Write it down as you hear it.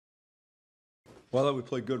Well, I thought we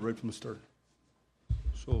played good right from the start.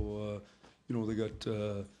 So, they got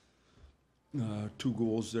 2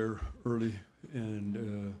 goals there early,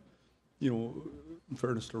 and, in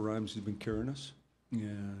fairness to Rhymes, he's been carrying us.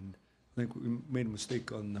 And I think we made a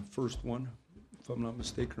mistake on the first one, if I'm not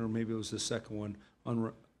mistaken, or maybe it was the second one.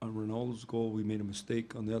 On Ronaldo's goal, we made a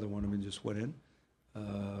mistake. On the other one, just went in.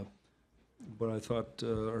 But I thought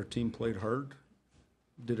our team played hard,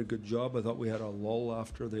 did a good job. I thought we had a lull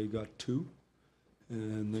after they got 2.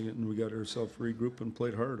 And we got ourselves regrouped and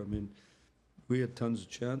played hard. We had tons of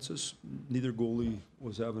chances. Neither goalie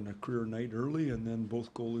was having a career night early, and then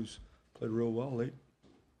both goalies played real well late.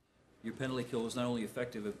 Your penalty kill was not only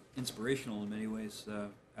effective, but inspirational in many ways.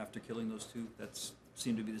 After killing those 2, that's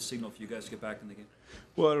seemed to be the signal for you guys to get back in the game.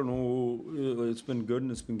 Well, I don't know. It's been good, and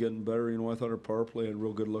it's been getting better. I thought our power play had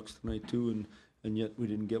real good looks tonight too, and yet we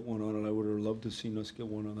didn't get one on it. I would have loved to seen us get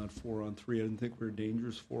one on that 4-on-3. I didn't think we were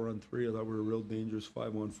dangerous 4-on-3. I thought we were real dangerous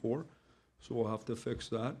 5-on-4. So we'll have to fix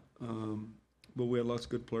that. But we had lots of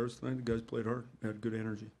good players tonight. The guys played hard. They had good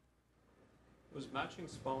energy. Was matching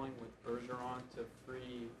Spalling with Bergeron to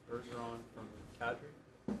free Bergeron from Kadri?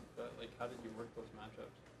 How did you work those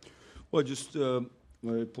matchups? Well,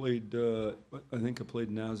 I played. I think I played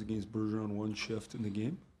Naz against Bergeron one shift in the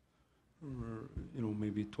game, or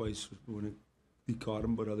maybe twice when he caught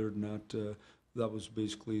him. But other than that, that was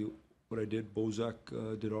basically what I did.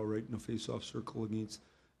 Bozak did all right in the face-off circle against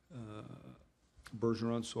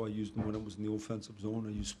Bergeron, so I used him when it was in the offensive zone.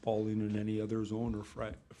 I used Spalling in any other zone or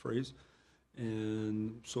phrase,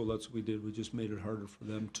 and so that's what we did. We just made it harder for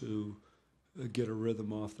them to get a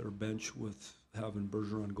rhythm off their bench with having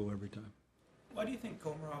Bergeron go every time. Why do you think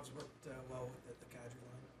Komarov's worked well with the Kadri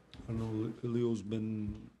line? I don't know. Leo's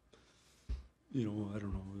been, I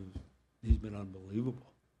don't know. He's been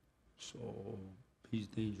unbelievable. So he's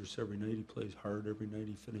dangerous every night. He plays hard every night.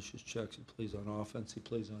 He finishes checks. He plays on offense. He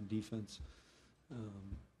plays on defense.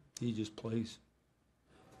 He just plays.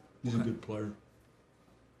 He's a good player.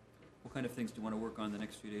 What kind of things do you want to work on the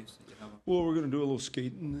next few days that you have? Well, we're going to do a little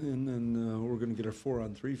skating, and then we're going to get our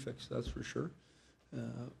 4-on-3 fixed, that's for sure.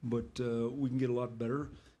 But we can get a lot better.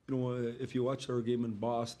 If you watch our game in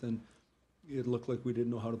Boston, it looked like we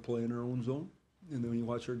didn't know how to play in our own zone. And then when you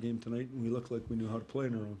watch our game tonight, we look like we knew how to play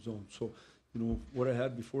in our own zone. So, what I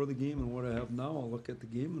had before the game and what I have now, I'll look at the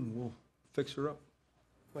game and we'll fix her up.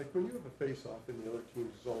 Like when you have a face-off in the other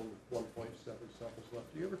team's zone with 1.7 seconds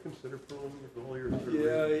left, do you ever consider pulling your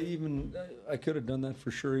goalie? I could have done that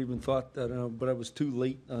for sure. Even thought that, but I was too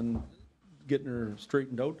late on getting her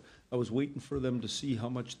straightened out. I was waiting for them to see how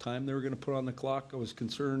much time they were going to put on the clock. I was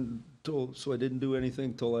concerned, so I didn't do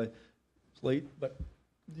anything till I was late. But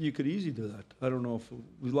you could easily do that. I don't know if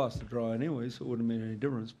we lost the draw anyway, so it wouldn't have made any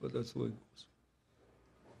difference. But that's the way it goes.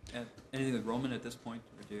 Anything with Roman at this point,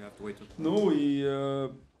 or do you have to wait till? No,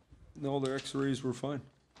 no, the X-rays were fine.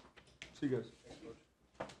 See you guys.